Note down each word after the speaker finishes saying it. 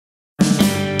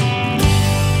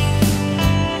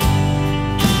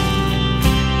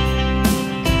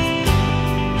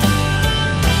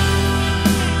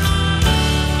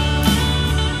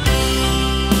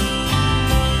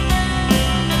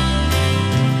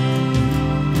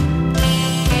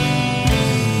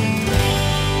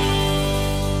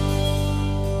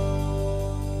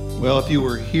Well, if you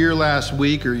were here last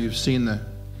week or you've seen the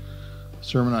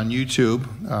sermon on YouTube,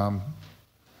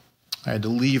 I had to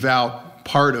leave out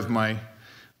part of my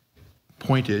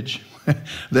pointage,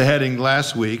 the heading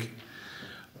last week.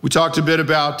 We talked a bit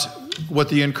about what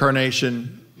the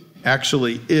Incarnation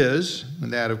actually is,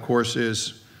 and that, of course,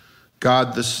 is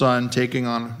God the Son taking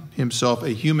on himself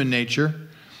a human nature,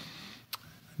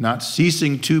 not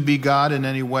ceasing to be God in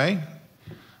any way,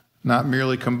 not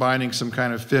merely combining some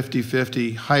kind of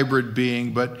 50-50 hybrid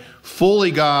being, but fully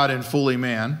God and fully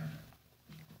man.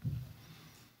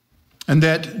 And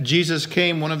that Jesus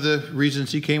came, one of the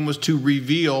reasons he came was to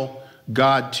reveal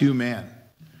God to man.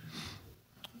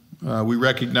 We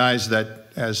recognize that,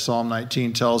 as Psalm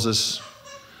 19 tells us,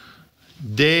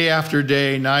 day after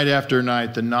day, night after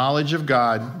night, the knowledge of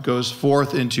God goes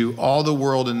forth into all the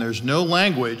world, and there's no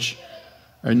language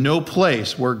or no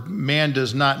place where man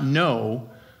does not know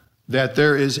that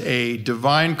there is a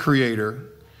divine creator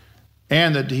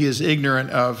and that he is ignorant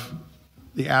of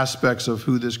the aspects of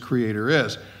who this creator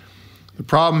is. The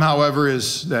problem, however,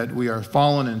 is that we are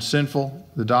fallen and sinful.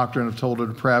 The doctrine of total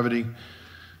depravity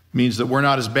means that we're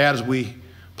not as bad as we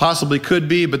possibly could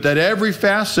be, but that every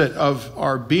facet of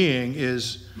our being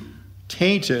is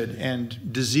tainted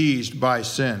and diseased by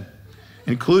sin,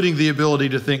 including the ability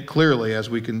to think clearly, as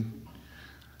we can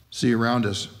see around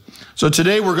us. So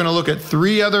today we're going to look at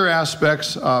three other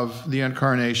aspects of the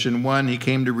Incarnation. One, he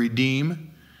came to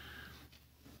redeem.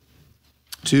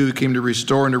 Two, he came to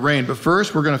restore and to reign. But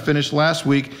first, we're going to finish last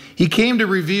week. He came to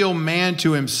reveal man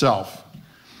to himself.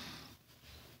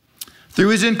 Through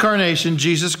his incarnation,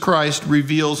 Jesus Christ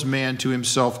reveals man to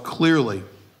himself clearly.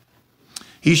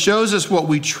 He shows us what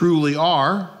we truly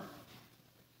are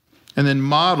and then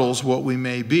models what we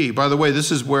may be. By the way,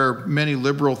 this is where many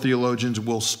liberal theologians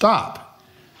will stop.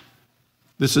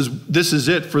 This is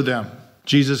it for them.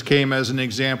 Jesus came as an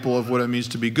example of what it means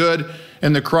to be good,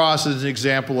 and the cross is an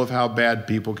example of how bad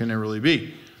people can really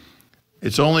be.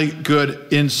 It's only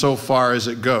good insofar as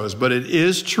it goes. But it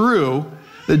is true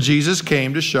that Jesus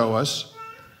came to show us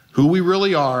who we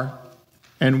really are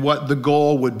and what the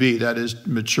goal would be, that is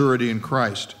maturity in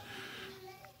Christ.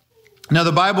 Now,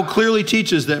 the Bible clearly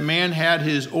teaches that man had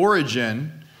his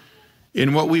origin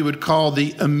in what we would call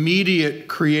the immediate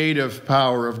creative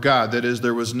power of God. That is,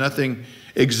 there was nothing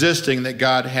existing that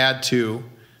God had to.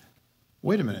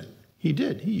 Wait a minute, he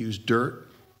did. He used dirt.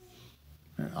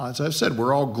 As I've said,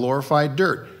 we're all glorified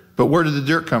dirt. But where did the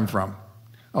dirt come from?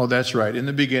 Oh, that's right. In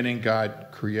the beginning, God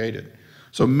created.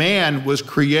 So man was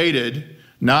created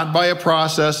not by a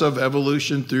process of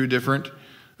evolution through different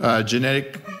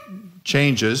genetic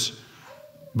changes,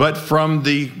 but from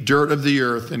the dirt of the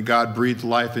earth, and God breathed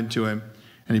life into him,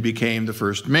 and he became the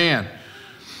first man.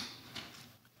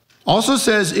 Also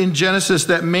says in Genesis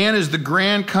that man is the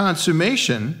grand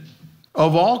consummation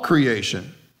of all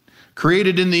creation,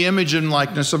 created in the image and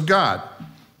likeness of God.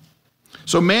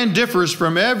 So man differs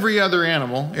from every other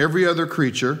animal, every other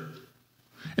creature,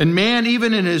 and man,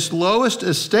 even in his lowest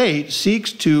estate,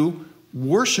 seeks to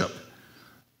worship.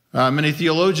 Many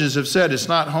theologians have said it's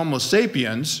not Homo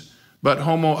sapiens, but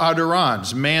Homo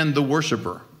adorans, man the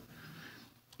worshiper.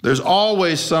 There's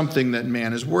always something that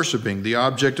man is worshiping. The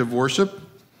object of worship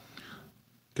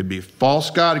could be a false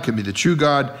god, it could be the true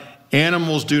God.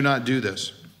 Animals do not do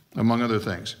this, among other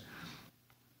things.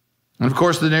 And of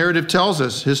course, the narrative tells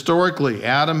us, historically,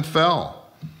 Adam fell.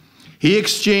 He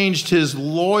exchanged his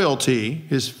loyalty,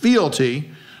 his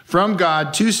fealty, from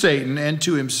God to Satan and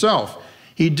to himself.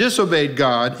 He disobeyed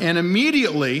God, and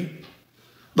immediately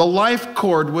the life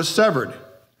cord was severed.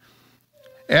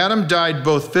 Adam died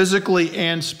both physically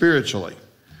and spiritually.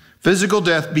 Physical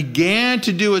death began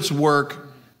to do its work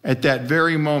at that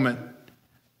very moment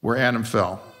where Adam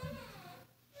fell.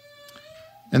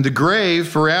 And the grave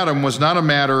for Adam was not a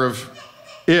matter of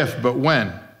if, but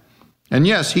when. And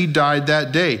yes, he died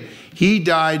that day. He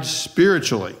died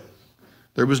spiritually.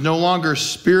 There was no longer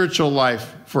spiritual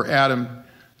life for Adam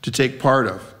to take part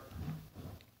of.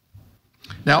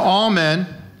 Now, all men,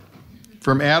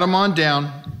 from Adam on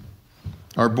down,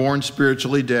 are born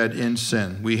spiritually dead in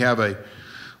sin. We have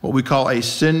what we call a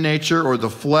sin nature, or the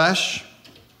flesh.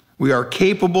 We are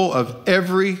capable of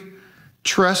every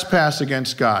trespass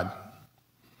against God.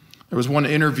 There was one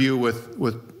interview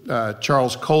with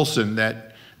Charles Colson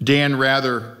that Dan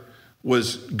Rather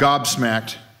was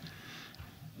gobsmacked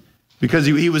because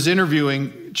he was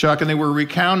interviewing Chuck, and they were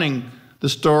recounting the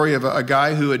story of a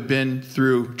guy who had been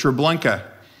through Treblinka,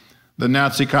 the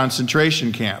Nazi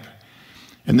concentration camp.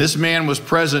 And this man was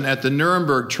present at the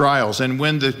Nuremberg trials. And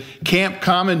when the camp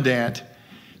commandant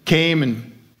came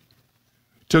and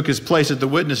took his place at the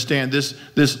witness stand, this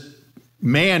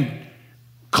man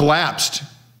collapsed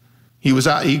He was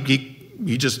out, he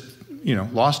just,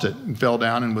 lost it and fell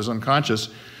down and was unconscious.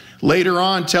 Later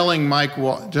on, telling Mike,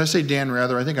 did I say Dan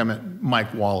Rather? I think I meant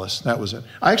Mike Wallace. That was it.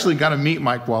 I actually got to meet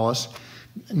Mike Wallace.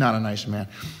 Not a nice man.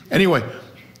 Anyway,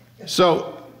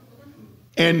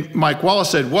 and Mike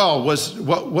Wallace said, well,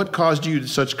 what caused you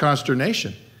such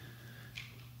consternation?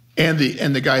 And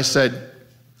the guy said,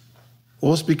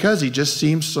 well, it's because he just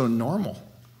seems so normal.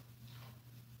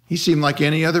 He seemed like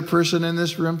any other person in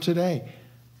this room today.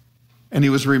 And he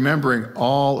was remembering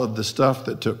all of the stuff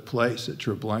that took place at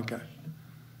Treblinka.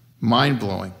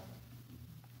 Mind-blowing.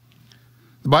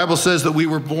 The Bible says that we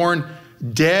were born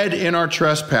dead in our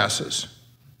trespasses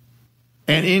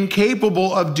and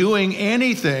incapable of doing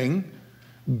anything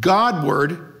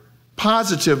Godward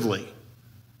positively.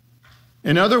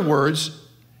 In other words,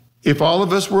 if all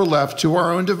of us were left to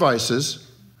our own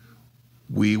devices,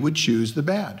 we would choose the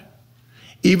bad.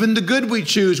 Even the good we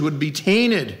choose would be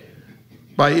tainted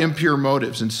by impure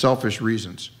motives and selfish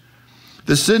reasons.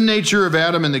 The sin nature of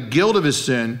Adam and the guilt of his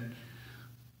sin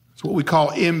is what we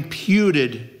call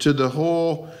imputed to the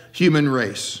whole human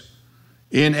race.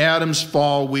 In Adam's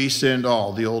fall, we sinned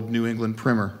all, the old New England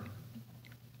primer.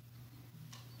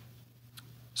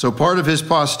 So part of his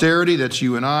posterity, that's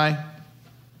you and I,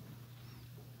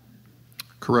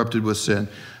 corrupted with sin.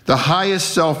 The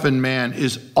highest self in man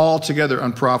is altogether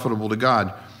unprofitable to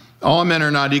God. All men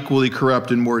are not equally corrupt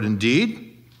in word and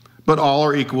deed, but all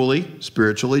are equally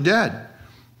spiritually dead.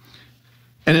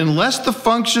 And unless the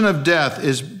function of death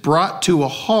is brought to a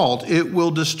halt, it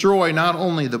will destroy not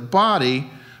only the body,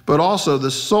 but also the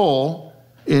soul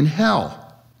in hell.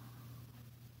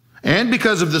 And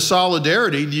because of the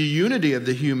solidarity, the unity of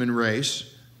the human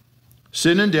race,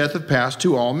 sin and death have passed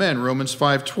to all men. Romans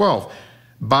 5:12.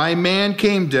 By man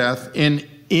came death, and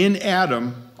in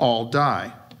Adam all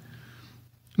die.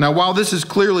 Now, while this is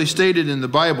clearly stated in the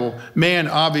Bible, man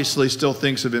obviously still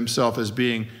thinks of himself as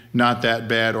being not that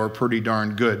bad or pretty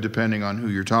darn good, depending on who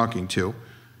you're talking to.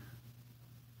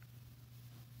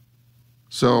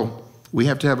 So we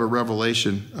have to have a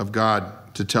revelation of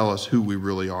God to tell us who we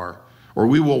really are, or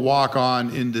we will walk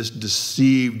on in this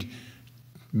deceived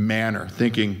manner,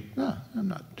 thinking, I'm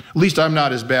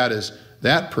not as bad as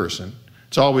that person.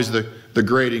 It's always the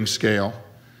grading scale.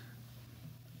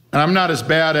 And I'm not as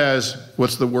bad as,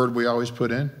 what's the word we always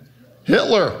put in?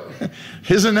 Hitler.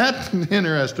 Isn't that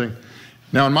interesting?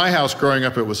 Now, in my house growing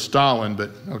up, it was Stalin,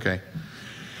 but okay.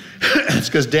 It's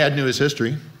because Dad knew his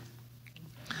history.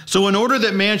 So in order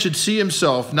that man should see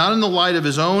himself, not in the light of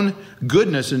his own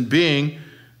goodness and being,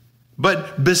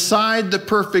 but beside the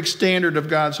perfect standard of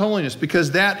God's holiness,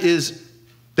 because that is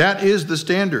the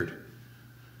standard.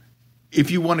 If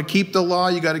you want to keep the law,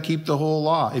 you got to keep the whole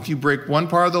law. If you break one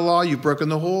part of the law, you've broken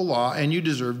the whole law, and you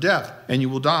deserve death, and you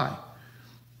will die.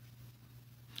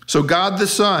 So God the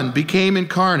Son became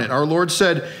incarnate. Our Lord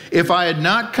said, if I had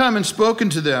not come and spoken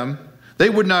to them, they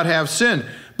would not have sin.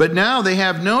 But now they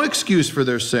have no excuse for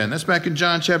their sin. That's back in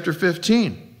John chapter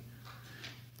 15.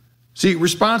 See,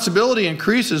 responsibility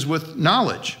increases with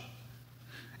knowledge.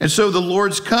 And so the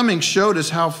Lord's coming showed us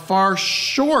how far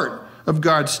short of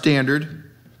God's standard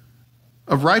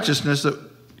of righteousness that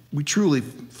we truly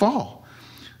fall.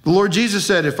 The Lord Jesus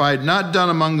said, if I had not done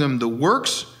among them the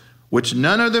works which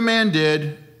none other man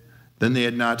did, then they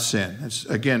had not sinned. That's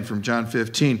again from John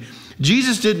 15.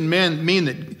 Jesus didn't mean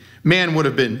that man would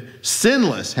have been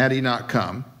sinless had he not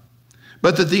come,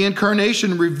 but that the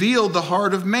incarnation revealed the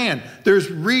heart of man.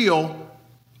 There's real,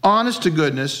 honest to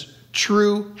goodness,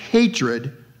 true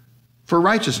hatred for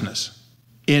righteousness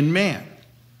in man.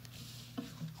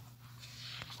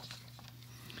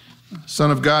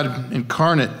 Son of God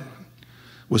incarnate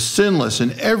was sinless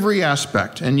in every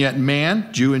aspect, and yet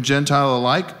man, Jew and Gentile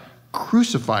alike,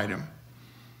 crucified him.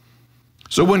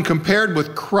 So when compared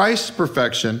with Christ's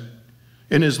perfection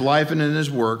in his life and in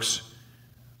his works,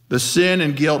 the sin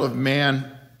and guilt of man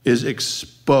is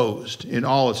exposed in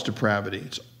all its depravity.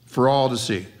 It's for all to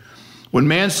see. When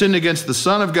man sinned against the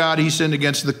Son of God, he sinned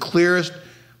against the clearest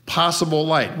possible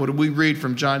light. What did we read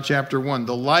from John chapter 1?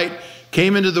 The light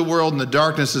came into the world and the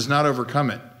darkness has not overcome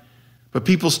it. But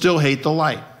people still hate the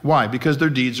light. Why? Because their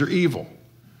deeds are evil.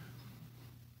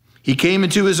 He came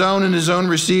into his own and his own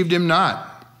received him not.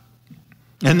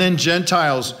 And then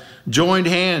Gentiles joined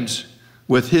hands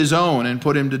with his own and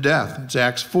put him to death. It's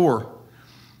Acts 4.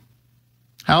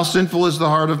 How sinful is the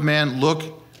heart of man? Look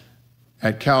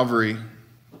at Calvary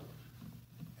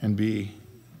and be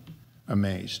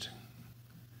amazed.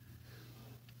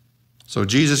 So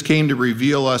Jesus came to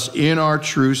reveal us in our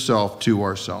true self to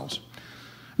ourselves.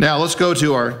 Now let's go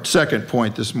to our second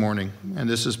point this morning, and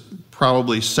this is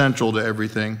probably central to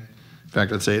everything. In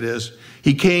fact, I'd say it is.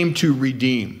 He came to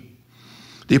redeem.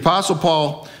 The Apostle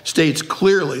Paul states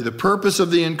clearly the purpose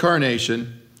of the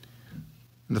incarnation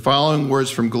in the following words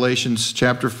from Galatians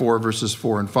chapter 4, verses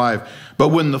 4 and 5. But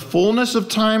when the fullness of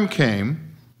time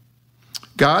came,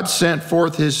 God sent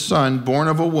forth his Son, born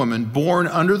of a woman, born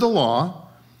under the law,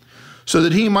 so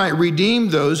that he might redeem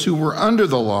those who were under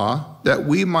the law, that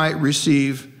we might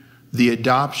receive the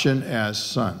adoption as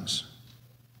sons.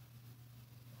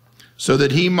 So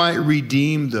that he might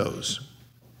redeem those.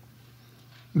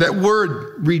 That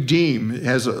word redeem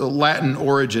has a Latin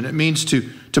origin. It means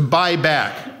to buy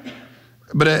back.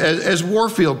 But as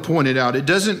Warfield pointed out, it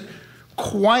doesn't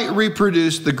quite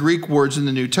reproduce the Greek words in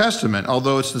the New Testament,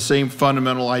 although it's the same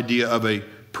fundamental idea of a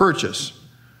purchase.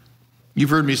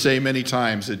 You've heard me say many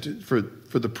times that for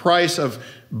the price of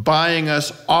buying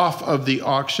us off of the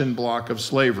auction block of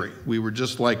slavery, we were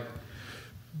just like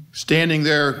standing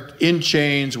there in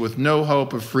chains with no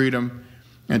hope of freedom,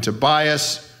 and to buy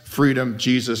us freedom,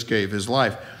 Jesus gave his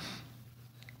life.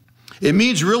 It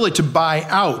means really to buy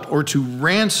out or to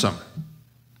ransom,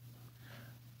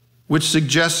 which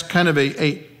suggests kind of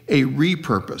a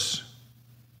repurpose.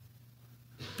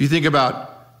 If you think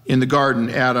about in the garden,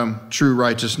 Adam, true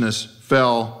righteousness,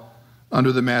 fell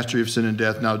under the mastery of sin and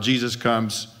death. Now Jesus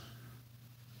comes,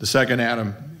 the second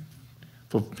Adam,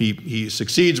 he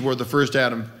succeeds where the first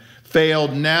Adam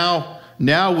failed. Now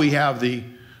we have the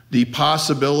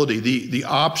possibility, the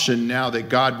option now that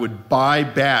God would buy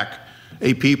back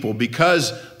a people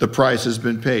because the price has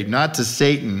been paid, not to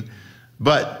Satan,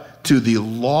 but to the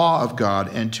law of God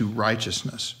and to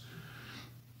righteousness.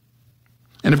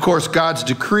 And of course, God's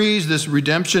decrees, this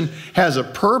redemption has a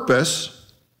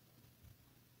purpose.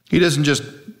 He doesn't just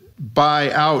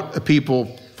buy out a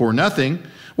people for nothing.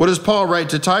 What does Paul write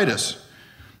to Titus?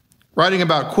 Writing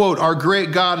about, quote, our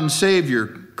great God and Savior,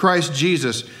 Christ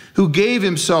Jesus, who gave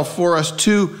himself for us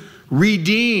to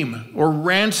redeem or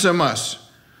ransom us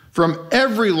from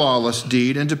every lawless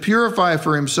deed, and to purify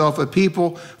for himself a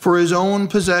people for his own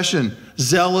possession,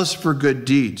 zealous for good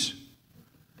deeds.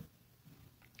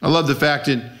 I love the fact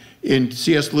in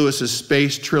C.S. Lewis's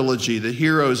Space Trilogy, the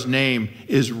hero's name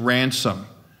is Ransom.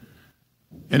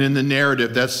 And in the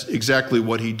narrative, that's exactly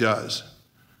what he does.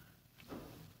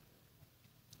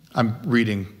 I'm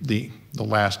reading the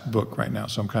last book right now,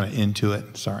 so I'm kind of into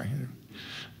it. Sorry.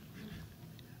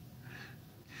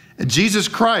 And Jesus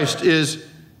Christ is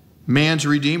man's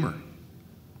redeemer.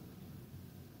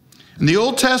 And the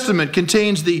Old Testament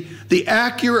contains the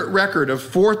accurate record of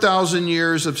 4,000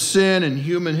 years of sin and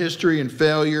human history and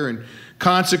failure and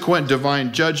consequent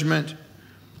divine judgment.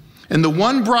 And the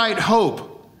one bright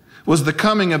hope was the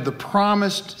coming of the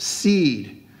promised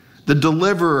seed, the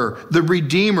deliverer, the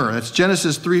redeemer. That's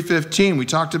Genesis 3:15. We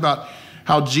talked about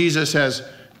how Jesus has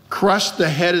crushed the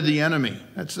head of the enemy.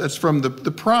 That's from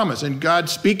the promise. And God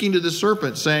speaking to the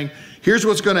serpent saying, here's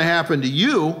what's going to happen to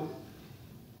you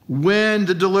when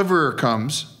the deliverer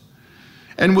comes.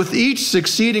 And with each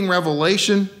succeeding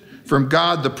revelation from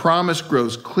God, the promise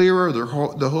grows clearer,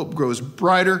 the hope grows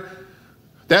brighter.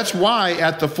 That's why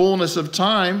at the fullness of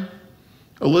time,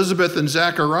 Elizabeth and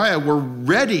Zechariah were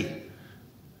ready.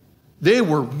 They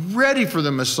were ready for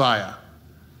the Messiah.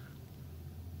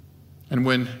 And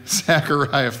when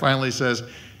Zechariah finally says,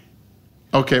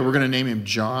 okay, we're going to name him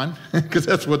John, because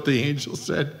that's what the angel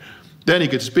said, then he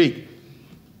could speak.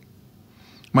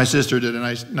 My sister did a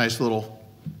nice little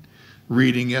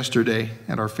reading yesterday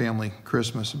at our family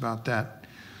Christmas about that.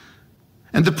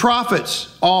 And the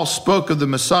prophets all spoke of the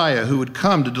Messiah who would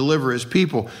come to deliver his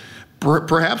people.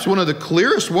 Perhaps one of the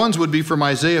clearest ones would be from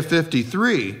Isaiah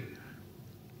 53. You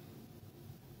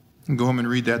can go home and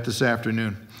read that this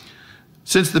afternoon.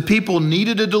 Since the people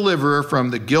needed a deliverer from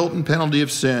the guilt and penalty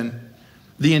of sin,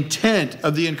 the intent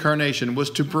of the incarnation was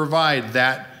to provide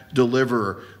that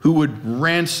deliverer who would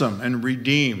ransom and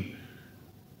redeem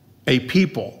a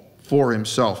people for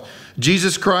himself.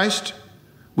 Jesus Christ,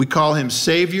 we call him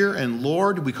Savior and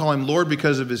Lord. We call him Lord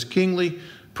because of his kingly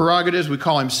prerogatives. We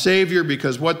call him Savior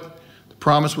because what the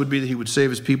promise would be that he would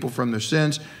save his people from their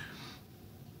sins.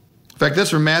 In fact, that's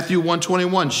from Matthew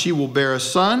 1:21. She will bear a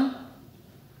son,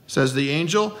 says the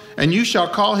angel, and you shall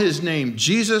call his name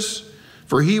Jesus,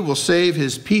 for he will save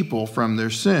his people from their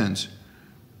sins.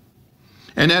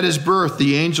 And at his birth,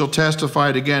 the angel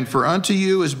testified again, for unto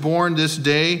you is born this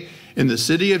day in the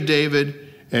city of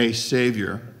David a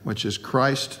Savior, which is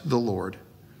Christ the Lord.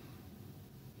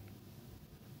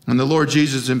 And the Lord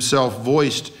Jesus himself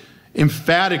voiced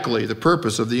emphatically the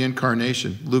purpose of the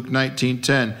incarnation. Luke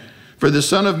 19:10, for the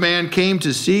Son of Man came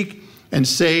to seek and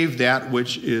save that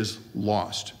which is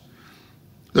lost.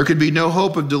 There could be no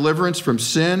hope of deliverance from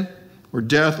sin or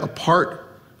death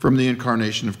apart from the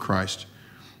incarnation of Christ.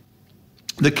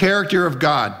 the character of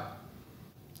God,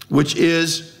 which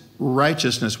is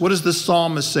righteousness. What does the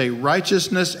psalmist say?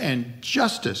 Righteousness and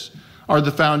justice are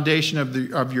the foundation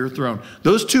of your throne.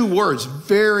 Those two words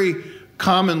very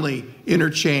commonly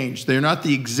interchanged. They're not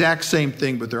the exact same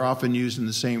thing, but they're often used in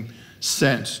the same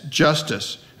sense.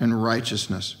 Justice and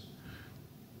righteousness.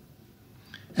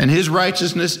 And his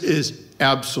righteousness is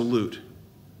absolute.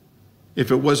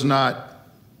 If it was not,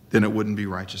 then it wouldn't be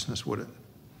righteousness, would it?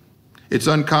 It's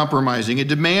uncompromising. It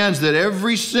demands that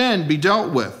every sin be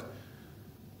dealt with.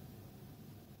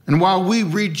 And while we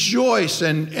rejoice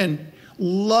and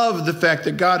love the fact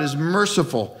that God is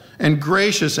merciful and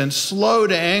gracious and slow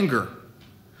to anger,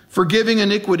 forgiving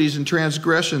iniquities and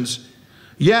transgressions,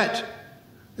 yet,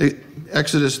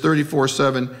 Exodus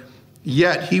 34:7,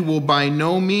 yet he will by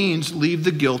no means leave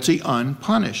the guilty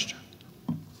unpunished.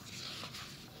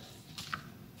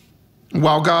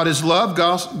 While God is love,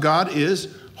 God is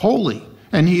holy,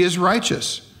 and he is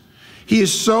righteous. He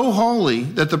is so holy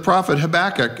that the prophet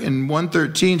Habakkuk in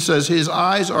 1:13 says his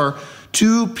eyes are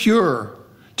too pure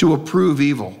to approve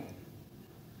evil.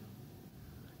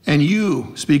 And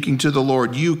you, speaking to the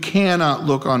Lord, you cannot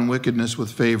look on wickedness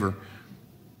with favor.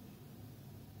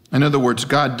 In other words,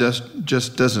 God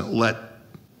just doesn't let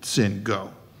sin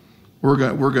go. We're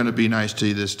going to be nice to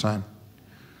you this time.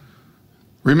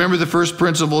 Remember the first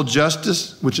principle,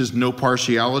 justice, which is no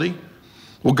partiality?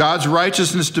 Well, God's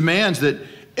righteousness demands that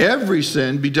every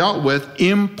sin be dealt with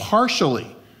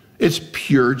impartially. It's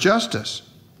pure justice.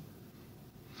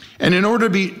 And in order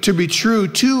to be true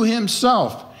to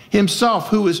himself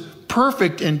who is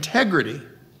perfect integrity,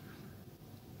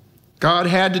 God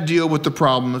had to deal with the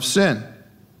problem of sin.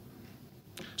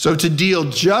 So to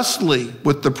deal justly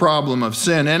with the problem of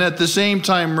sin and at the same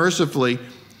time mercifully,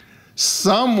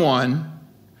 someone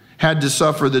had to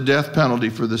suffer the death penalty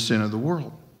for the sin of the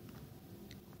world.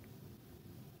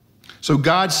 So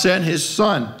God sent his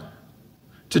son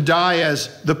to die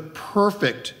as the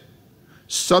perfect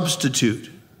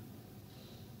substitute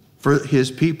for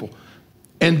his people,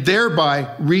 and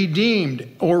thereby redeemed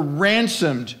or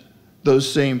ransomed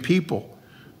those same people.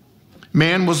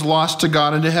 Man was lost to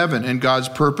God into heaven, and God's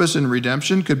purpose in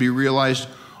redemption could be realized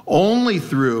only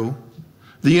through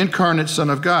the incarnate Son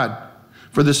of God.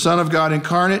 For the Son of God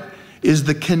incarnate is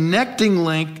the connecting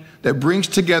link that brings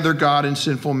together God and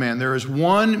sinful man. There is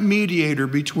one mediator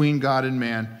between God and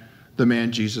man, the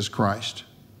man Jesus Christ.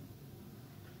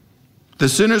 The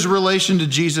sinner's relation to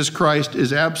Jesus Christ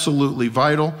is absolutely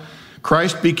vital.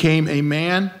 Christ became a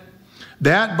man,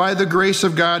 that by the grace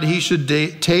of God he should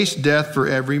taste death for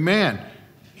every man.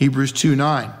 Hebrews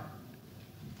 2:9.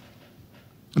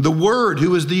 The Word,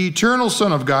 who is the eternal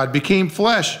Son of God, became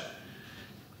flesh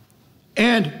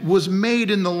and was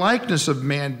made in the likeness of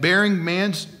man, bearing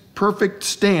man's perfect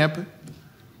stamp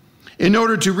in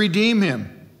order to redeem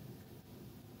him.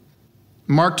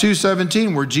 Mark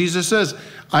 2:17, where Jesus says,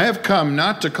 I have come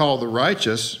not to call the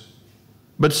righteous,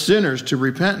 but sinners to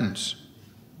repentance.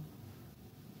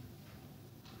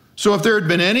 So if there had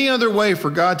been any other way for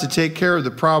God to take care of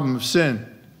the problem of sin,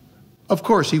 of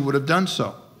course he would have done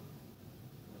so.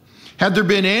 Had there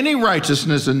been any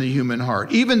righteousness in the human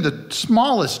heart, even the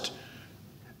smallest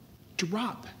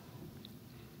drop.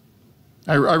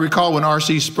 I recall when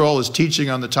R.C. Sproul is teaching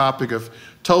on the topic of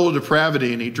total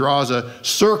depravity, and he draws a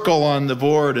circle on the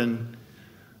board and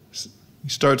he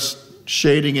starts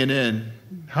shading it in.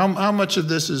 How much of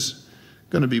this is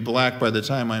going to be black by the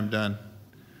time I'm done?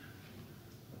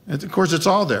 And of course, it's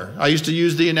all there. I used to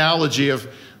use the analogy of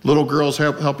little girls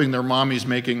helping their mommies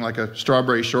making like a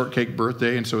strawberry shortcake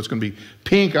birthday, and so it's going to be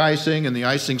pink icing, and the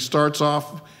icing starts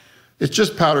off. It's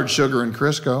just powdered sugar and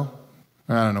Crisco.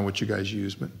 I don't know what you guys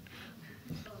use, but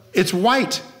it's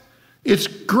white. It's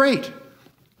great.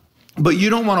 But you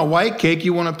don't want a white cake,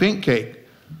 you want a pink cake.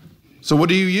 So what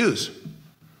do you use?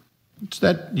 It's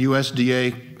that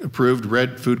USDA approved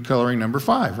red food coloring number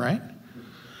 5, right?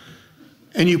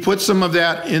 And you put some of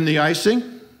that in the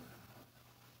icing,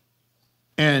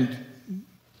 and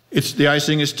the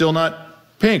icing is still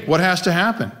not pink. What has to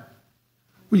happen?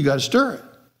 Well, you got to stir it.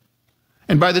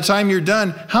 And by the time you're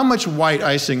done, how much white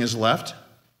icing is left?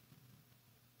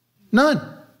 None.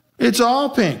 It's all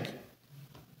pink.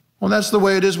 Well, that's the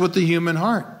way it is with the human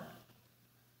heart.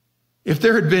 If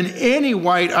there had been any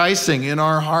white icing in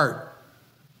our heart,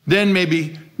 then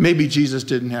maybe Jesus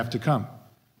didn't have to come,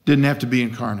 didn't have to be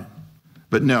incarnate.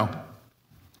 But no.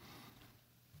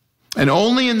 And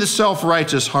only in the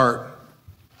self-righteous heart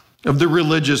of the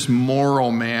religious,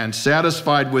 moral man,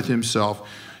 satisfied with himself,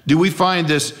 do we find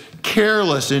this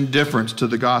careless indifference to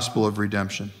the gospel of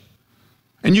redemption.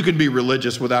 And you can be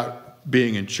religious without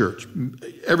being in church.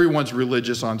 Everyone's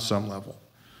religious on some level.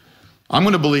 I'm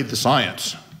going to believe the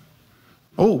science.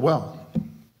 Oh, well,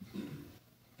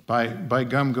 by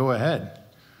gum, go ahead.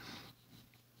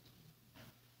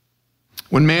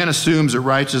 When man assumes that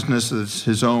righteousness is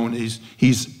his own,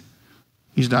 he's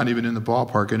not even in the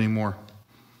ballpark anymore.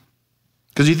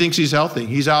 Because he thinks he's healthy.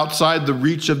 He's outside the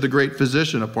reach of the great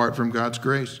physician apart from God's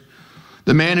grace.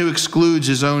 The man who excludes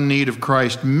his own need of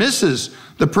Christ misses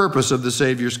the purpose of the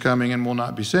Savior's coming and will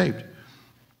not be saved.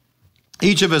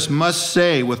 Each of us must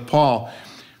say with Paul,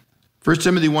 1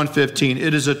 Timothy 1:15,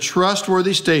 it is a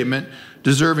trustworthy statement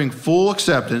deserving full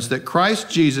acceptance that Christ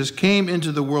Jesus came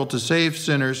into the world to save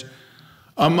sinners,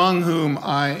 among whom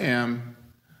I am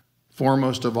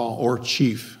foremost of all, or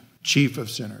chief of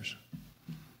sinners.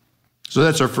 So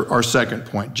that's our second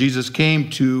point. Jesus came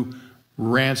to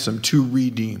ransom, to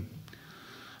redeem.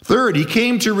 Third, he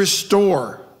came to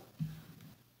restore.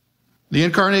 The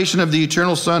incarnation of the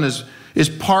eternal Son is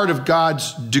part of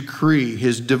God's decree,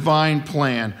 his divine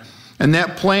plan. And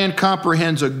that plan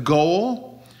comprehends a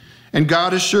goal, and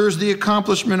God assures the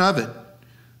accomplishment of it.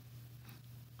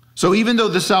 So even though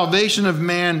the salvation of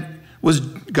man was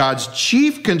God's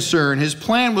chief concern, his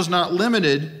plan was not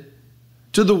limited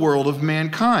to the world of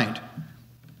mankind.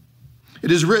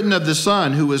 It is written of the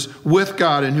Son, who was with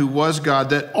God and who was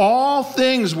God, that all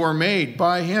things were made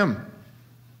by him.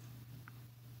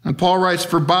 And Paul writes,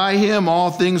 for by him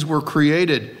all things were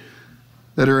created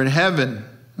that are in heaven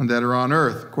and that are on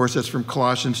earth. Of course, that's from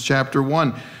Colossians chapter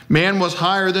 1. Man was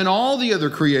higher than all the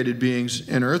other created beings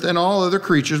in earth, and all other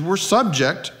creatures were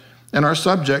subject and are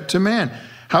subject to man.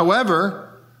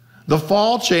 However, the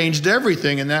fall changed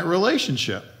everything in that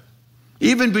relationship.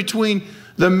 Even between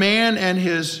the man and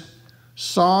his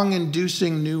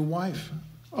song-inducing new wife.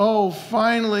 Oh,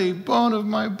 finally, bone of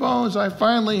my bones, I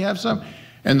finally have some.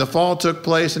 And the fall took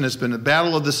place, and it's been a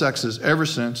battle of the sexes ever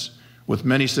since, with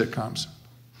many sitcoms.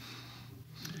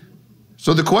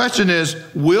 So the question is,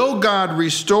 will God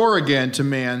restore again to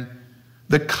man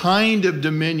the kind of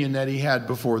dominion that he had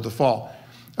before the fall?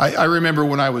 I remember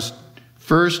when I was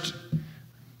first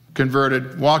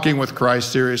converted, walking with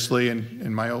Christ seriously,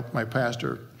 and my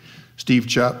pastor, Steve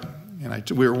Chupp, and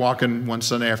we were walking one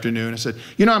Sunday afternoon. I said,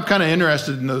 I'm kind of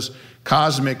interested in those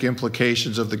cosmic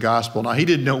implications of the gospel. Now, he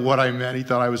didn't know what I meant. He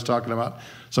thought I was talking about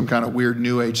some kind of weird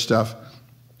New Age stuff.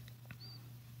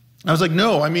 I was like,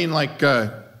 no, I mean like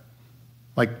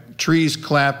trees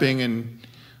clapping and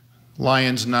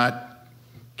lions not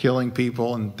killing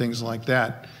people and things like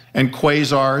that. And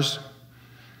quasars.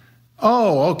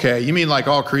 Oh, okay. You mean like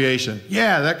all creation?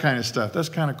 Yeah, that kind of stuff. That's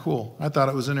kind of cool. I thought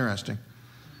it was interesting.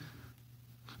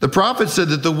 The prophet said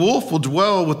that the wolf will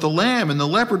dwell with the lamb, and the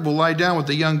leopard will lie down with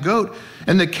the young goat,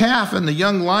 and the calf and the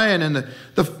young lion and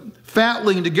the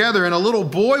fatling together, and a little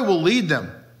boy will lead them.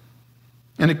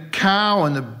 And a cow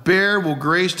and the bear will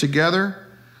graze together.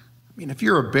 I mean, if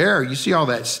you're a bear, you see all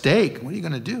that steak. What are you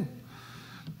going to do?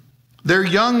 Their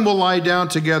young will lie down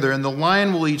together, and the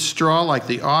lion will eat straw like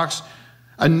the ox.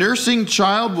 A nursing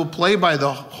child will play by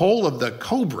the hole of the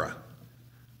cobra,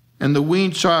 and the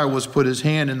weaned child was put his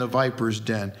hand in the viper's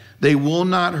den. They will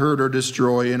not hurt or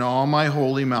destroy in all my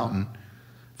holy mountain,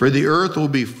 for the earth will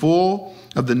be full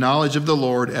of the knowledge of the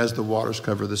Lord as the waters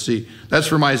cover the sea. That's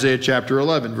from Isaiah chapter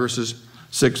 11, verses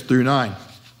 6 through 9.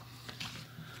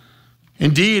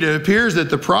 Indeed, it appears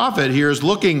that the prophet here is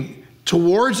looking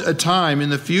towards a time in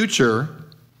the future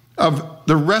of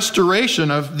the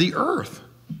restoration of the earth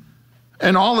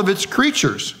and all of its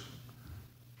creatures.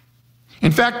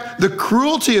 In fact, the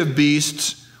cruelty of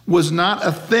beasts was not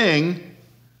a thing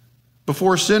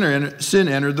before sin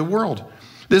entered the world.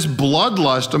 This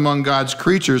bloodlust among God's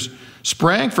creatures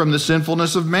sprang from the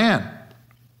sinfulness of man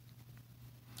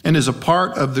and is a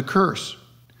part of the curse.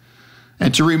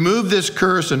 And to remove this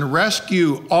curse and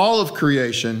rescue all of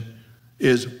creation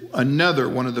is another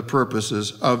one of the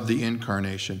purposes of the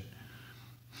incarnation.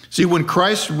 See, when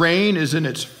Christ's reign is in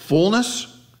its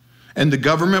fullness and the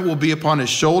government will be upon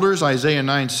his shoulders, Isaiah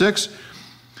 9:6,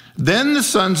 then the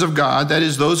sons of God, that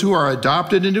is those who are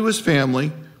adopted into his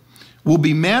family, will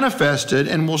be manifested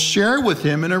and will share with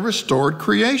him in a restored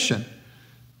creation.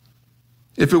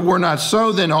 If it were not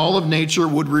so, then all of nature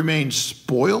would remain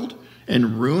spoiled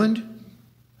and ruined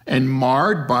and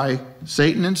marred by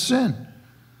Satan and sin.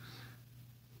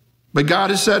 But God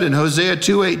has said in Hosea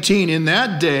 2:18, in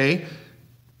that day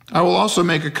I will also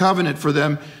make a covenant for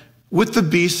them with the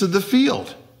beasts of the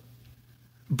field,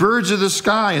 birds of the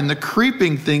sky, and the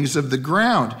creeping things of the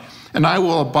ground. And I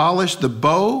will abolish the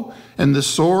bow and the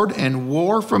sword and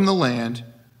war from the land,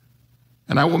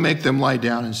 and I will make them lie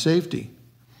down in safety.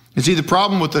 You see, the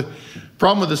problem with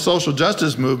the social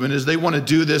justice movement is they want to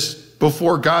do this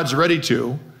before God's ready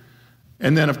to,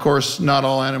 And then, of course, not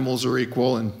all animals are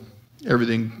equal and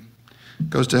everything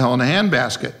goes to hell in a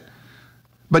handbasket.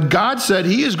 But God said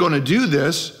he is going to do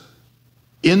this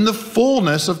in the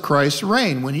fullness of Christ's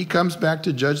reign. When he comes back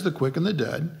to judge the quick and the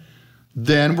dead,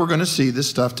 then we're going to see this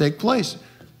stuff take place.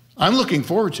 I'm looking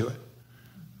forward to it.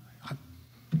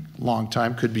 Long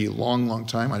time, could be a long, long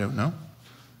time, I don't know.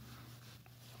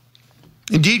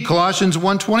 Indeed, Colossians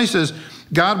 1:20 says,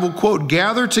 God will, quote,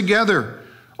 gather together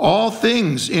all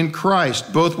things in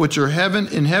Christ, both which are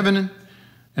in heaven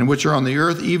and which are on the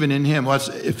earth, even in him. Well, that's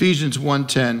Ephesians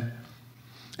 1:10.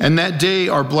 And that day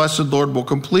our blessed Lord will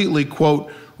completely,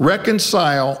 quote,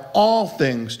 reconcile all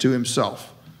things to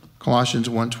himself. Colossians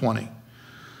 1:20.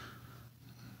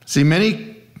 See,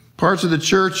 many parts of the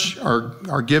church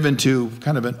are given to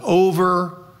kind of an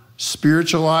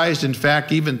over-spiritualized, in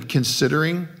fact, even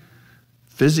considering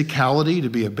physicality to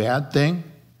be a bad thing.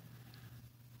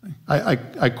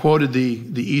 I quoted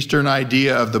the Eastern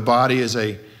idea of the body as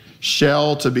a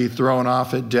shell to be thrown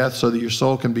off at death so that your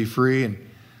soul can be free. And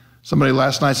somebody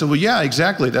last night said, well, yeah,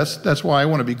 exactly. That's why I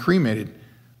want to be cremated.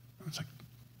 It's like,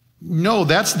 no,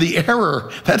 that's the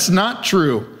error. That's not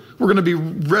true. We're going to be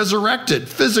resurrected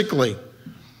physically.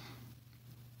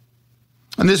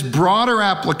 And this broader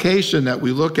application that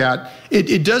we look at,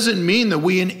 it doesn't mean that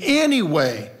we in any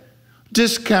way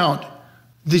discount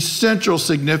the central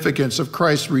significance of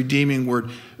Christ's redeeming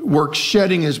work,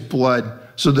 shedding his blood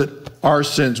so that our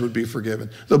sins would be forgiven.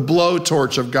 The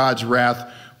blowtorch of God's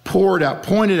wrath poured out,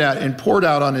 pointed at, and poured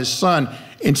out on his son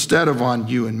instead of on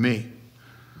you and me.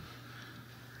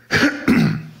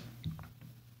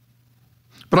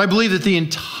 But I believe that the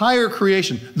entire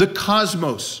creation, the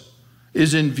cosmos,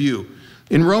 is in view.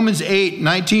 In Romans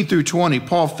 8:19 through 20,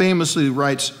 Paul famously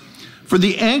writes, for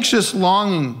the anxious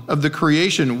longing of the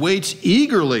creation waits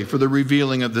eagerly for the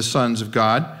revealing of the sons of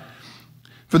God.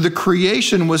 For the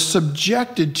creation was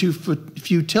subjected to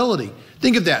futility.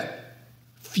 Think of that.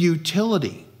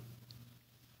 Futility.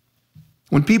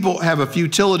 When people have a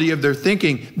futility of their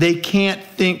thinking, they can't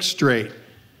think straight.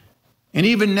 And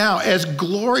even now, as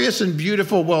glorious and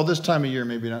beautiful, well, this time of year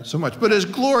maybe not so much, but as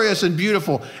glorious and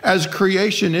beautiful as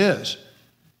creation is,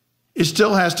 it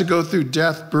still has to go through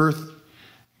death, birth,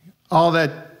 all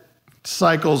that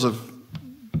cycles of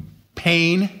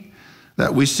pain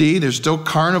that we see. There's still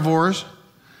carnivores.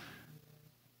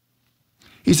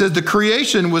 He says the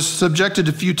creation was subjected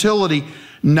to futility,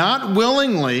 not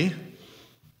willingly,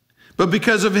 but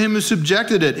because of him who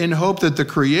subjected it, in hope that the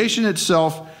creation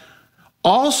itself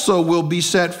also will be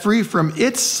set free from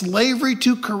its slavery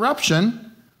to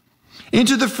corruption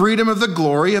into the freedom of the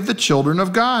glory of the children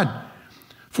of God.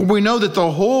 For we know that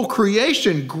the whole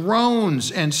creation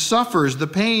groans and suffers the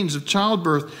pains of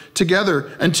childbirth together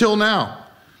until now.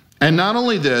 And not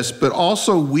only this, but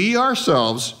also we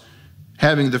ourselves,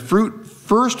 having the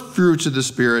first fruits of the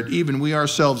Spirit, even we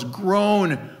ourselves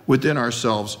groan within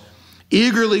ourselves,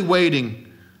 eagerly waiting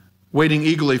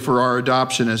eagerly for our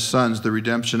adoption as sons, the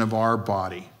redemption of our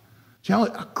body. See how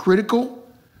critical?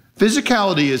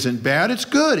 Physicality isn't bad, it's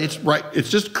good, it's right, it's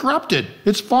just corrupted,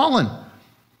 it's fallen.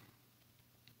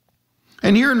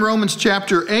 And here in Romans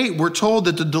chapter 8, we're told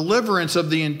that the deliverance of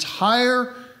the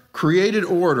entire created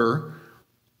order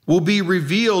will be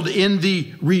revealed in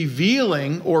the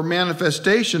revealing or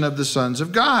manifestation of the sons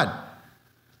of God.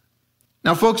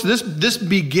 Now, folks, this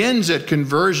begins at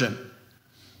conversion,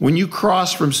 when you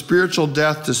cross from spiritual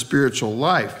death to spiritual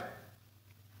life.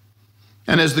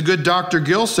 And as the good Dr.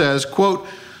 Gill says, quote,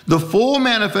 the full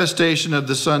manifestation of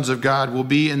the sons of God will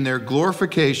be in their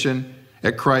glorification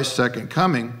at Christ's second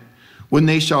coming, when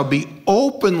they shall be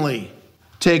openly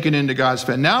taken into God's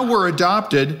family. Now we're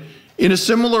adopted in a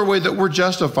similar way that we're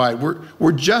justified.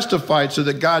 We're justified so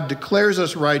that God declares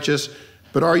us righteous,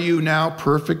 but are you now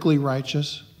perfectly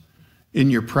righteous in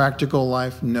your practical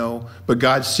life? No. But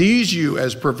God sees you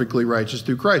as perfectly righteous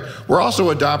through Christ. We're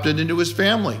also adopted into his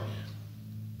family.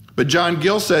 But John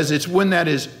Gill says it's when that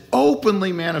is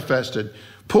openly manifested,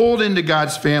 pulled into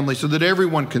God's family so that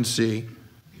everyone can see,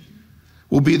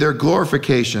 will be their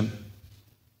glorification.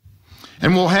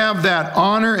 And will have that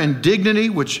honor and dignity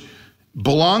which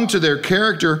belong to their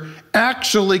character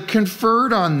actually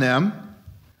conferred on them,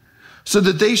 so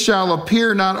that they shall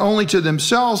appear not only to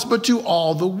themselves, but to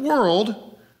all the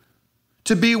world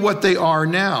to be what they are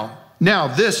now. Now,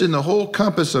 this in the whole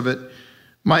compass of it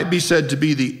might be said to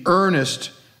be the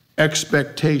earnest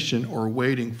expectation or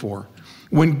waiting for.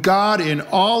 When God in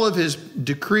all of his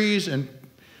decrees and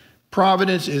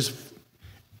providence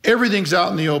everything's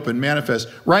out in the open, manifest.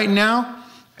 Right now,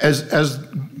 as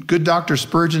good Dr.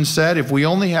 Spurgeon said, if we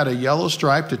only had a yellow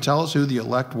stripe to tell us who the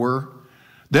elect were,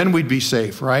 then we'd be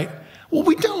safe, right? Well,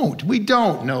 we don't. We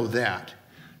don't know that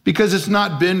because it's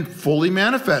not been fully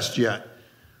manifest yet.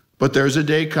 But there's a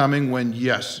day coming when,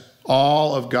 yes,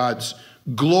 all of God's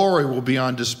glory will be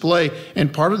on display.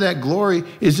 And part of that glory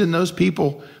is in those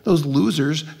people, those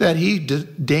losers that he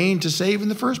deigned to save in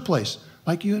the first place,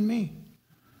 like you and me.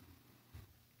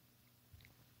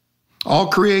 All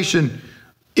creation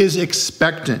is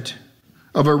expectant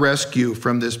of a rescue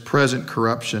from this present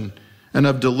corruption and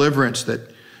of deliverance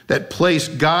that place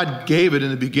God gave it in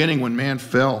the beginning when man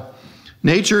fell.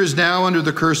 Nature is now under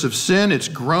the curse of sin. It's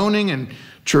groaning and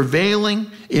travailing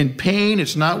in pain.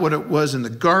 It's not what it was in the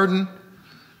garden,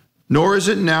 nor is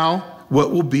it now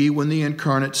what will be when the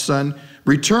incarnate Son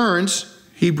returns,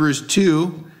 Hebrews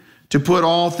 2, to put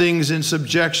all things in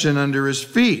subjection under his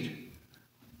feet.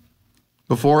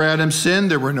 Before Adam sinned,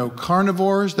 there were no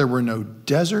carnivores, there were no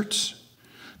deserts,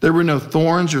 there were no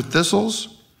thorns or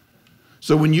thistles.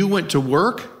 So when you went to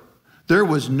work, there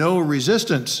was no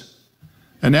resistance.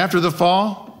 And after the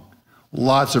fall,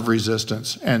 lots of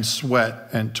resistance and sweat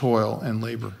and toil and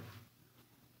labor.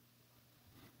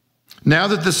 Now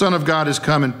that the Son of God has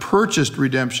come and purchased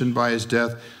redemption by his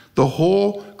death, the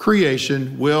whole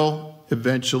creation will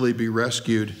eventually be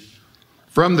rescued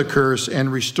from the curse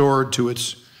and restored to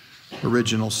its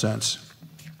original sense.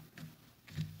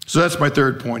 So that's my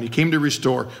third point. He came to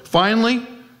restore. Finally,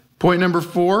 point number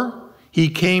 4, he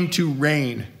came to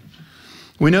reign.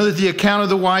 We know that the account of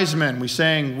the wise men, we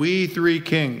sang, "We three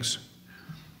kings."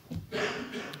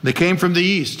 They came from the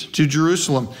east to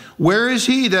Jerusalem. Where is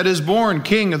he that is born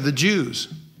King of the Jews?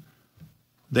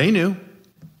 They knew.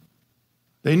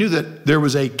 They knew that there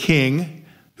was a king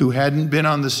who hadn't been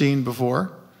on the scene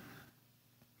before.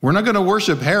 We're not going to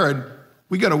worship Herod.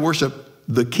 We got to worship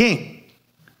the king.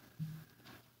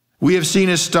 We have seen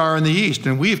his star in the east,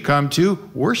 and we've come to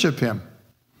worship him.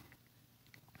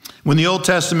 When the Old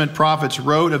Testament prophets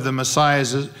wrote of the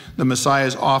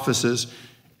Messiah's offices,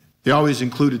 they always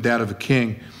included that of a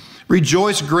king.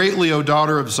 "Rejoice greatly, O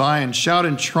daughter of Zion. Shout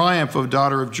in triumph, O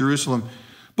daughter of Jerusalem.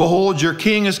 Behold, your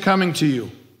king is coming to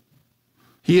you.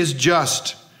 He is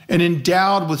just and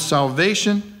endowed with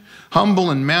salvation, humble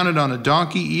and mounted on a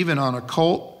donkey, even on a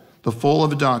colt, the foal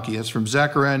of a donkey." That's from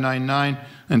Zechariah 9:9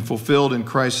 and fulfilled in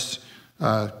Christ's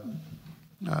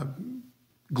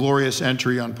glorious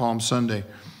entry on Palm Sunday.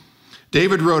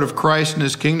 David wrote of Christ and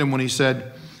his kingdom when he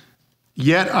said,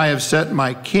 "Yet I have set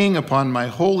my king upon my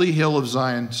holy hill of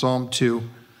Zion," Psalm 2.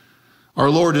 Our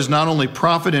Lord is not only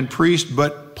prophet and priest,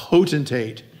 but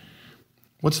potentate.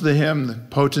 What's the hymn? The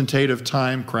potentate of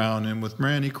time crown him with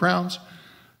many crowns.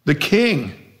 The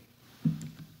king.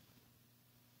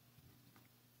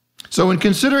 So in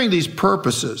considering these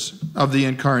purposes of the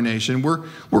incarnation,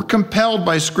 we're compelled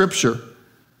by Scripture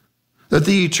that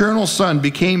the eternal Son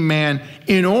became man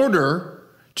in order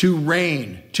to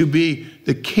reign, to be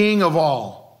the king of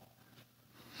all.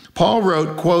 Paul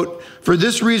wrote, quote, "For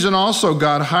this reason also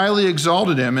God highly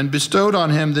exalted him and bestowed on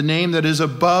him the name that is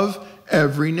above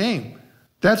every name."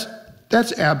 That's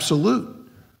absolute.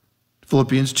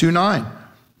 Philippians 2:9.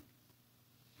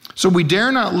 So we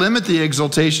dare not limit the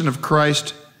exaltation of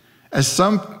Christ as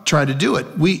some try to do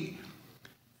it. We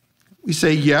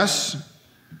say, yes,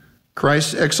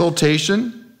 Christ's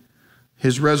exaltation,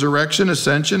 his resurrection,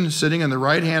 ascension, sitting on the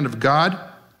right hand of God.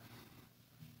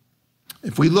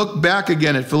 If we look back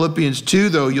again at Philippians 2,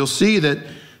 though, you'll see that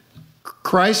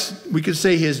Christ, we could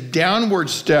say his downward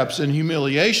steps in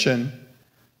humiliation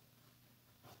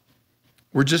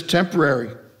were just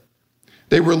temporary.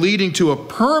 They were leading to a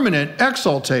permanent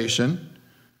exaltation,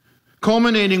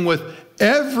 culminating with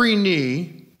every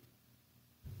knee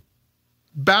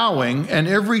bowing and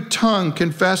every tongue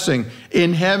confessing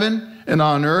in heaven and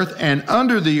on earth and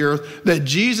under the earth that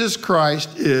Jesus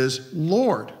Christ is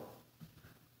Lord,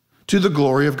 to the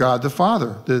glory of God the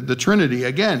Father. The Trinity,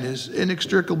 again, is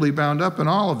inextricably bound up in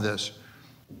all of this.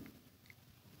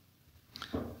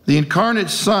 The incarnate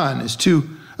Son is to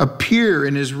appear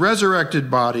in his resurrected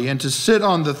body and to sit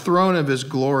on the throne of his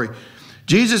glory.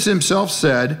 Jesus himself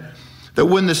said that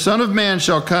when the Son of Man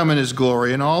shall come in his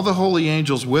glory and all the holy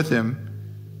angels with him,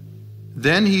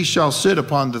 then he shall sit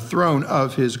upon the throne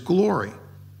of his glory.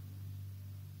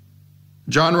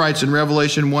 John writes in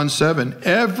Revelation 1:7,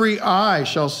 "Every eye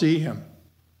shall see him."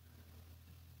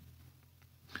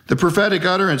 The prophetic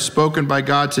utterance spoken by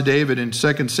God to David in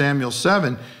 2 Samuel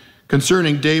 7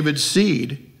 concerning David's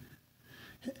seed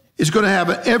is going to have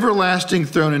an everlasting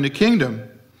throne in the kingdom.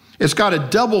 It's got a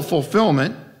double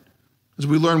fulfillment, as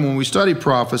we learn when we study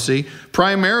prophecy.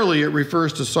 Primarily, it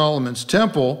refers to Solomon's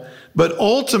temple, but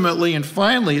ultimately and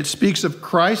finally, it speaks of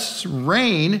Christ's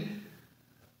reign,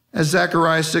 as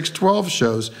Zechariah 6:12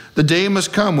 shows. The day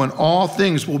must come when all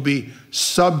things will be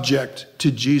subject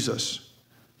to Jesus.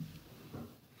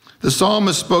 The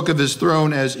psalmist spoke of his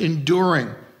throne as enduring.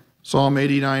 Psalm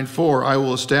 89:4, I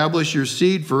will establish your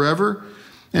seed forever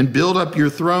and build up your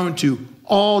throne to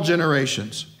all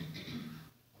generations.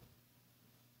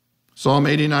 Psalm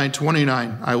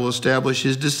 89:29, I will establish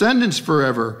his descendants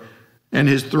forever and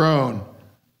his throne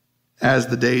as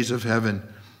the days of heaven.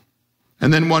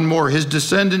 And then one more, his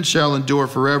descendants shall endure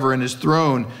forever and his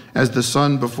throne as the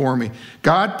sun before me.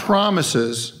 God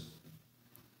promises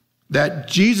that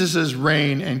Jesus'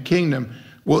 reign and kingdom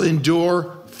will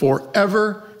endure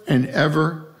forever and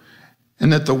ever,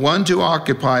 and that the one to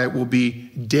occupy it will be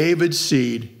David's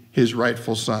seed, his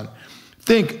rightful son.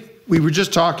 We were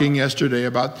just talking yesterday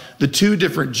about the two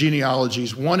different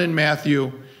genealogies, one in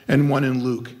Matthew and one in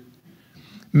Luke.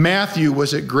 Matthew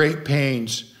was at great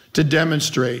pains to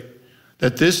demonstrate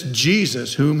that this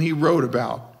Jesus, whom he wrote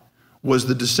about, was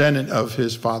the descendant of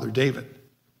his father David.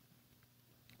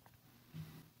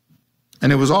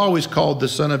 And it was always called the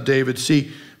son of David.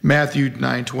 See Matthew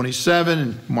 9:27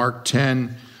 and Mark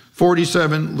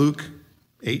 10:47, Luke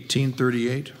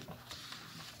 18:38.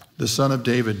 The son of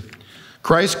David.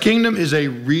 Christ's kingdom is a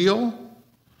real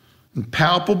and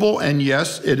palpable, and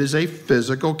yes, it is a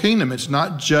physical kingdom. It's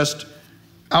not just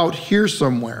out here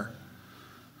somewhere.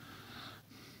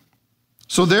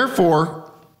 So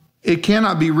therefore, it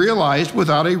cannot be realized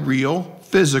without a real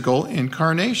physical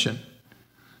incarnation.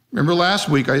 Remember last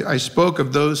week I spoke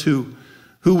of those who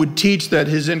would teach that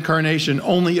his incarnation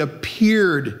only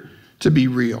appeared to be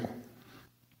real.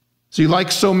 See,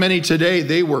 like so many today,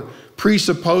 they were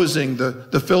presupposing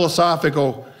the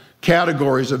philosophical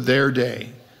categories of their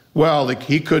day. Well,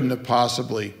 he couldn't have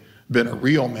possibly been a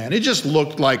real man. It just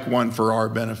looked like one for our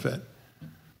benefit.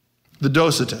 The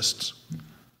Docetists.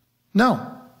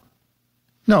 No.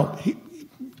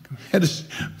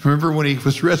 Remember when he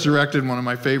was resurrected, one of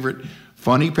my favorite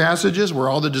funny passages where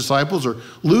all the disciples are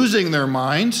losing their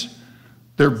minds.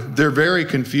 They're very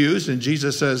confused, and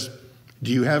Jesus says,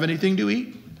 do you have anything to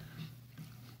eat?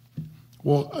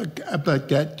 Well,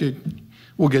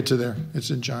 we'll get to there.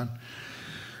 It's in John.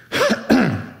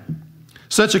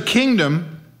 Such a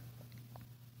kingdom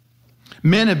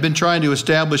men have been trying to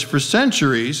establish for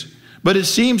centuries, but it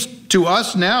seems to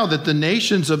us now that the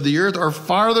nations of the earth are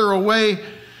farther away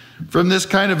from this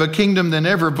kind of a kingdom than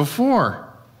ever before.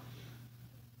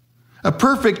 A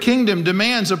perfect kingdom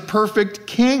demands a perfect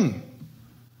king.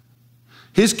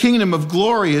 His kingdom of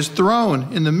glory, his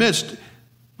throne in the midst,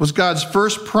 was God's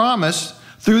first promise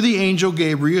through the angel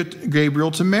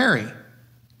Gabriel to Mary.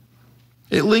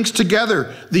 It links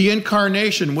together the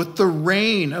incarnation with the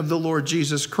reign of the Lord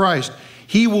Jesus Christ.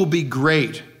 He will be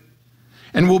great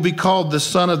and will be called the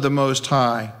Son of the Most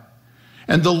High.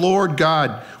 And the Lord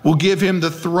God will give him the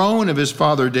throne of his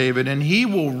father David, and he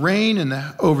will reign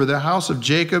over the house of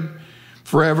Jacob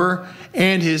forever,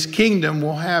 and his kingdom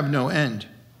will have no end.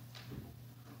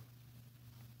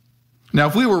 Now,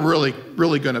 if we were really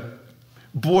going to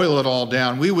boil it all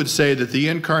down, we would say that the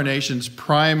incarnation's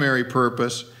primary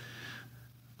purpose,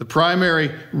 the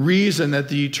primary reason that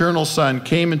the eternal Son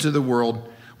came into the world,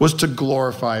 was to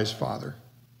glorify his Father.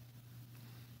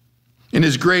 In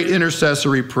his great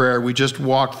intercessory prayer, we just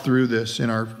walked through this in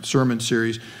our sermon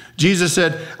series. Jesus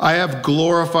said, I have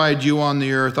glorified you on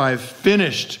the earth. I have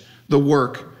finished the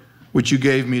work which you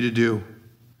gave me to do.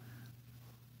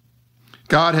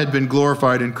 God had been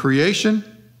glorified in creation,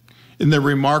 in the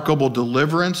remarkable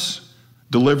deliverances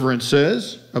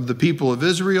of the people of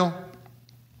Israel,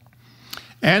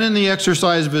 and in the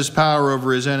exercise of his power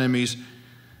over his enemies.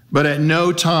 But at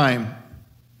no time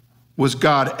was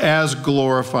God as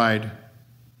glorified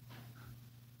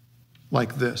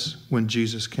like this when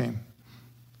Jesus came.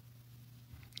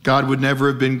 God would never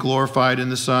have been glorified in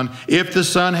the Son if the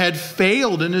Son had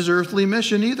failed in his earthly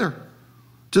mission either,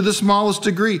 to the smallest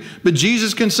degree. But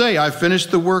Jesus can say, I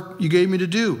finished the work you gave me to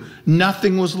do.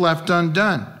 Nothing was left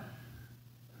undone.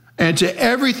 And to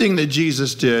everything that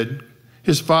Jesus did,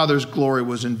 his Father's glory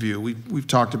was in view. We've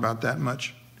talked about that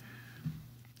much.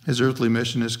 His earthly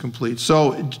mission is complete.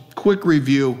 So, quick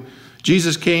review.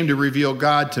 Jesus came to reveal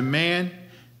God to man.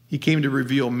 He came to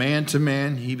reveal man to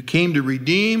man. He came to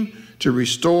redeem, to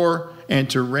restore, and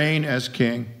to reign as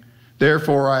king.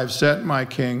 Therefore, I have set my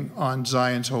king on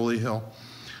Zion's holy hill.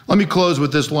 Let me close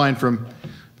with this line from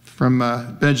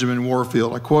Benjamin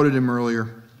Warfield. I quoted him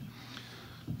earlier.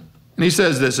 And he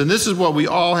says this, and this is what we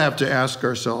all have to ask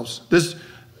ourselves.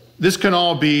 This can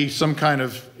all be some kind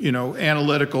of,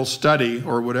 analytical study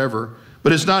or whatever,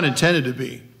 but it's not intended to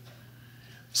be.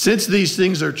 Since these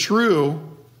things are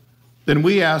true, then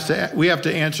we have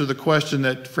to answer the question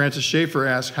that Francis Schaeffer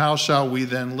asked, how shall we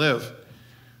then live?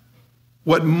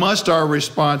 What must our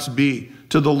response be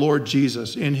to the Lord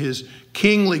Jesus in his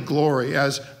kingly glory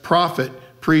as prophet,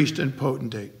 priest, and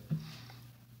potentate?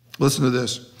 Listen to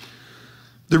this.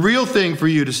 The real thing for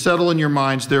you to settle in your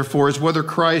minds, therefore, is whether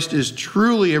Christ is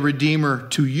truly a redeemer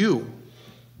to you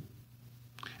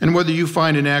and whether you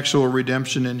find an actual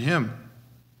redemption in him.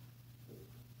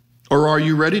 Or are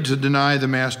you ready to deny the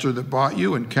master that bought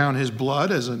you and count his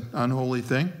blood as an unholy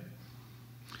thing?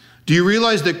 Do you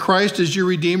realize that Christ is your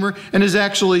Redeemer and has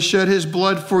actually shed his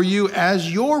blood for you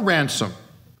as your ransom?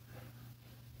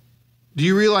 Do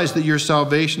you realize that your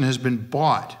salvation has been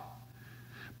bought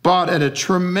at a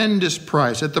tremendous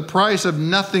price, at the price of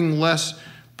nothing less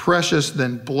precious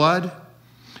than blood,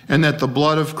 and that the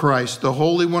blood of Christ, the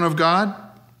Holy One of God?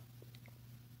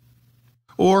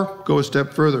 Or, go a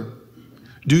step further,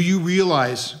 do you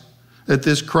realize that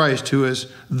this Christ who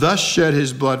has thus shed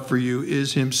his blood for you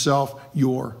is himself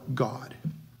your God?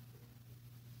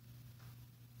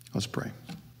 Let's pray.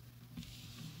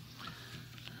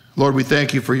 Lord, we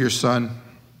thank you for your Son.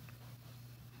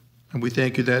 And we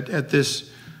thank you that at this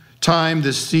time,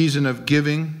 this season of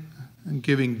giving and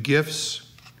giving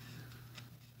gifts,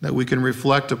 that we can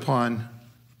reflect upon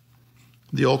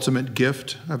the ultimate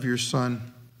gift of your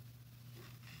Son.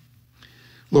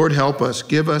 Lord, help us.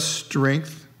 Give us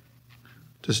strength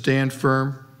to stand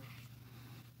firm,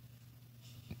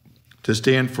 to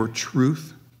stand for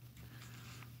truth,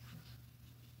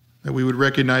 that we would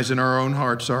recognize in our own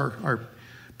hearts our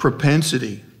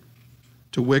propensity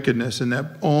to wickedness, and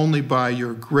that only by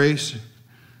your grace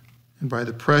and by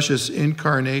the precious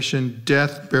incarnation,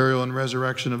 death, burial, and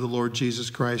resurrection of the Lord Jesus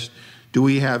Christ do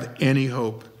we have any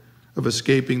hope of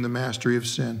escaping the mastery of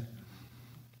sin.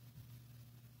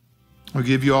 I'll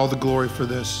give you all the glory for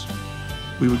this.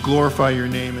 We would glorify your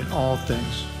name in all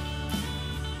things.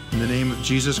 In the name of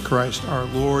Jesus Christ, our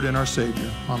Lord and our Savior.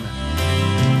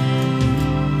 Amen.